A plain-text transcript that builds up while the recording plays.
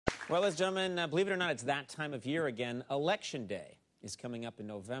Well, ladies and gentlemen, believe it or not, it's that time of year again. Election Day is coming up in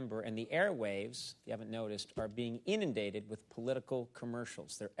November, and the airwaves, if you haven't noticed, are being inundated with political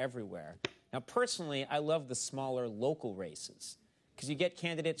commercials. They're everywhere. Now, personally, I love the smaller local races because you get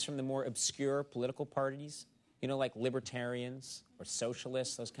candidates from the more obscure political parties, you know, like libertarians or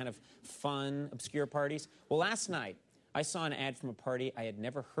socialists, those kind of fun, obscure parties. Well, last night, I saw an ad from a party I had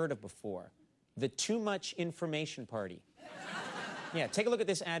never heard of before, the Too Much Information Party. Yeah, take a look at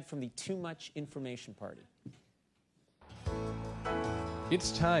this ad from the Too Much Information Party.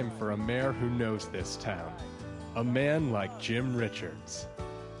 It's time for a mayor who knows this town. A man like Jim Richards.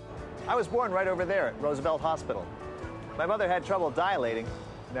 I was born right over there at Roosevelt Hospital. My mother had trouble dilating.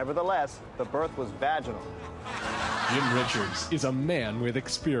 Nevertheless, the birth was vaginal. Jim Richards is a man with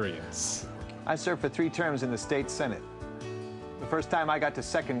experience. I served for 3 terms in the state senate. The first time I got to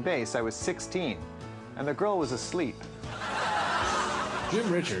second base, I was 16, and the girl was asleep. Jim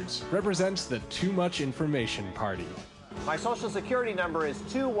Richards represents the Too Much Information Party. My social security number is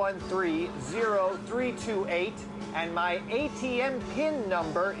 2130328, and my ATM PIN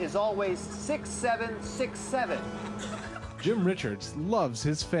number is always 6767. Jim Richards loves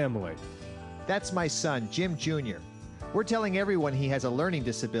his family. That's my son, Jim Jr. We're telling everyone he has a learning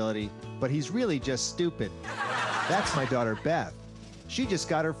disability, but he's really just stupid. That's my daughter, Beth. She just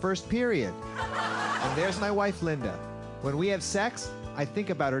got her first period. And there's my wife, Linda. When we have sex, I think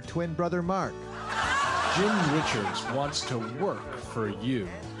about her twin brother, Mark. Jim Richards wants to work for you.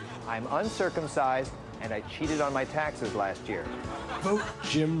 I'm uncircumcised, and I cheated on my taxes last year. Vote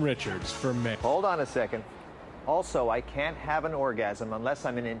Jim Richards for mayor. Hold on a second. Also, I can't have an orgasm unless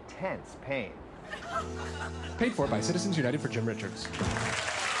I'm in intense pain. Paid for by Citizens United for Jim Richards.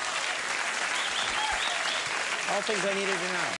 All things I needed to know.